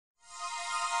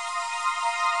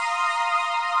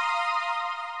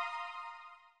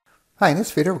Hi, in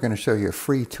this video we're going to show you a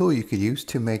free tool you could use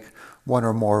to make one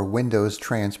or more windows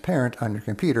transparent on your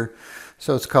computer.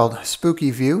 So it's called Spooky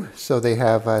View. So they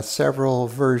have several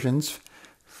versions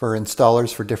for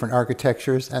installers for different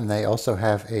architectures, and they also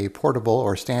have a portable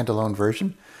or standalone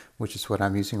version, which is what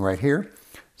I'm using right here.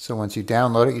 So once you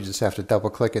download it, you just have to double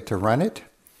click it to run it.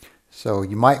 So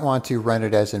you might want to run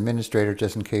it as administrator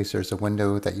just in case there's a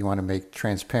window that you want to make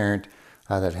transparent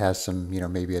that has some,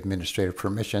 maybe administrative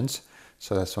permissions.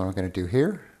 So that's what I'm going to do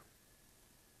here.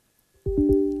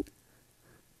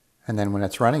 And then when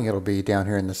it's running, it'll be down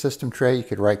here in the system tray. You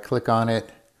could right click on it,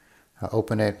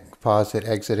 open it, pause it,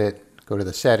 exit it, go to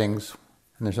the settings.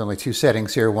 And there's only two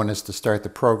settings here. One is to start the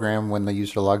program when the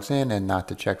user logs in and not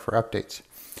to check for updates.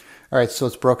 All right, so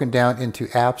it's broken down into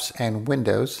apps and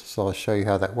windows. So I'll show you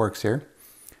how that works here.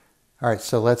 All right,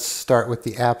 so let's start with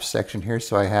the apps section here.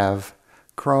 So I have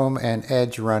Chrome and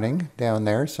Edge running down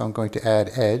there. So I'm going to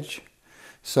add Edge.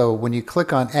 So when you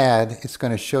click on add, it's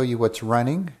going to show you what's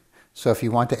running. So if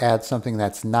you want to add something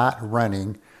that's not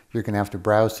running, you're going to have to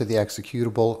browse to the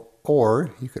executable,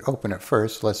 or you could open it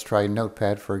first. Let's try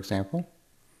Notepad, for example.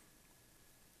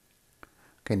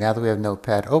 Okay, now that we have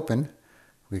Notepad open,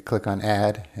 we click on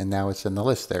add, and now it's in the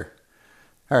list there.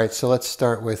 All right, so let's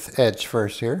start with Edge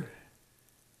first here.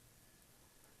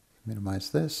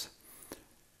 Minimize this.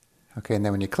 Okay, and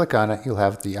then when you click on it, you'll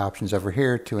have the options over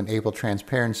here to enable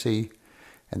transparency,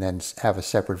 and then have a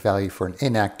separate value for an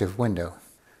inactive window.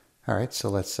 All right, so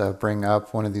let's bring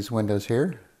up one of these windows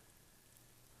here.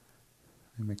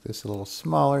 Make this a little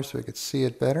smaller so we could see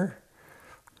it better.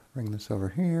 Bring this over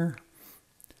here.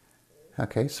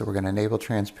 Okay, so we're going to enable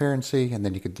transparency, and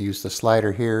then you could use the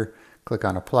slider here, click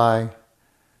on apply,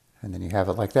 and then you have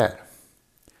it like that.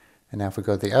 And now if we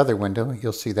go to the other window,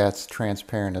 you'll see that's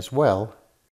transparent as well.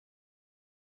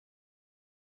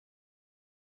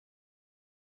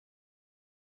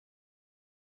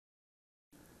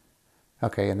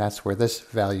 Okay, and that's where this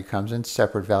value comes in,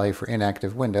 separate value for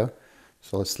inactive window.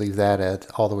 So let's leave that at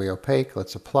all the way opaque.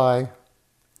 Let's apply.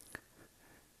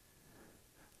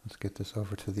 Let's get this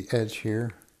over to the edge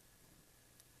here.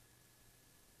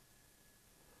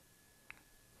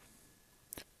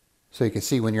 So you can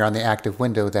see when you're on the active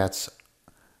window, that's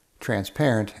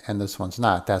transparent, and this one's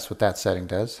not. That's what that setting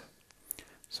does.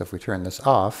 So if we turn this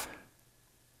off,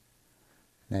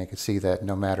 now you can see that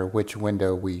no matter which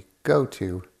window we go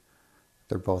to,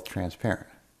 they're both transparent.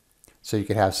 So you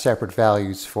could have separate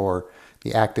values for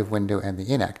the active window and the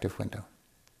inactive window.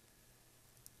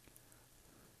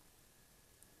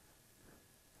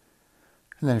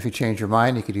 And then if you change your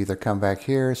mind, you could either come back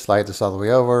here, slide this all the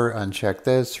way over, uncheck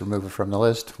this, remove it from the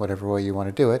list, whatever way you want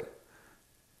to do it.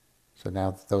 So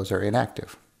now those are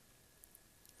inactive.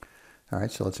 All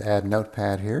right, so let's add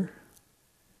Notepad here.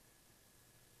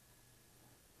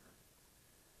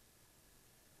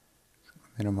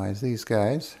 Minimize these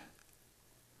guys.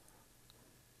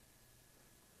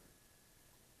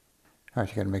 All right,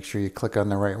 you got to make sure you click on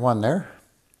the right one there.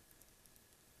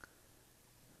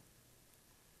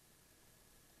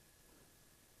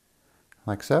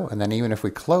 Like so. And then even if we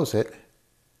close it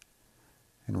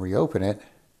and reopen it,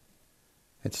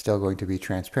 it's still going to be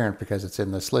transparent because it's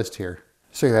in this list here.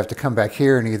 So you have to come back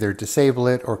here and either disable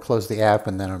it or close the app,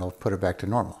 and then it'll put it back to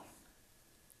normal.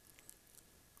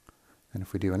 And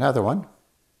if we do another one,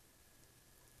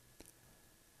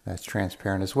 that's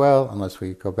transparent as well, unless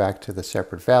we go back to the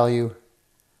separate value.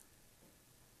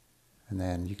 And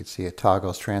then you can see it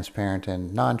toggles transparent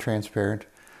and non-transparent,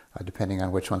 depending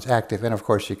on which one's active. And of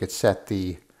course, you could set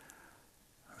the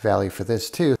value for this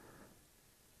too.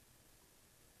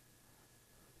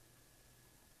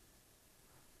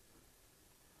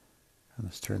 And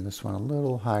let's turn this one a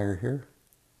little higher here.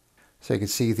 So you can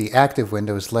see the active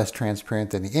window is less transparent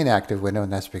than the inactive window,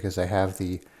 and that's because I have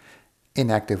the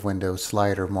inactive window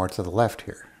slider more to the left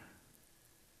here.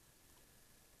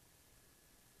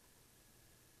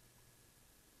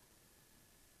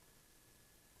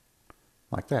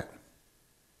 Like that.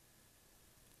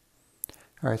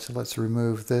 All right, so let's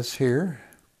remove this here.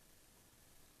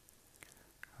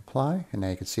 Apply, and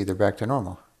now you can see they're back to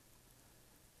normal.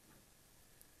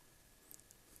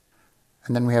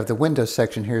 And then we have the Windows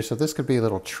section here, so this could be a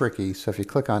little tricky. So if you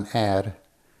click on Add,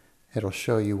 it'll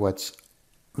show you what's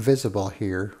visible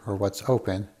here, or what's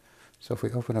open. So if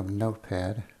we open up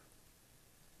Notepad,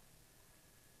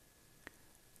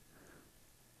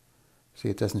 see,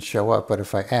 it doesn't show up, but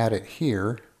if I add it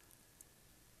here,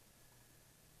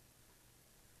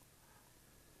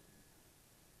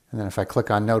 and then if I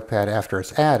click on Notepad after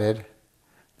it's added,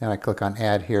 then I click on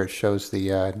Add here, it shows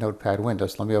the Notepad window.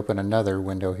 So let me open another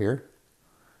window here.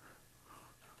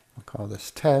 I'll call this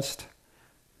Test.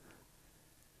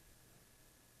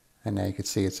 And now you can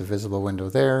see it's a visible window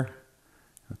there.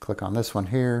 I'll click on this one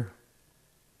here.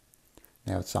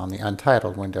 Now it's on the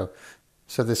untitled window.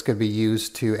 So this could be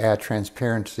used to add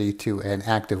transparency to an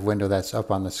active window that's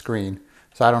up on the screen.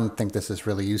 So I don't think this is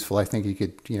really useful. I think you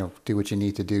could, do what you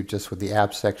need to do just with the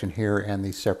apps section here and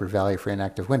the separate value for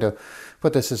inactive window.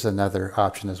 But this is another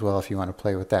option as well if you want to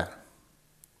play with that.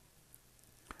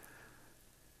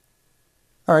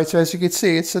 All right, so as you can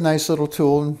see, it's a nice little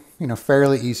tool,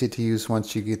 fairly easy to use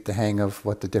once you get the hang of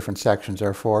what the different sections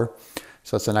are for.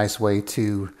 So it's a nice way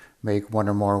to make one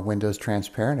or more windows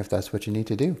transparent if that's what you need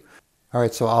to do. All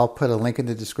right, so I'll put a link in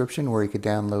the description where you could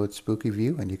download Spooky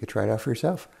View and you could try it out for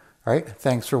yourself. All right,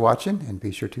 thanks for watching and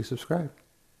be sure to subscribe.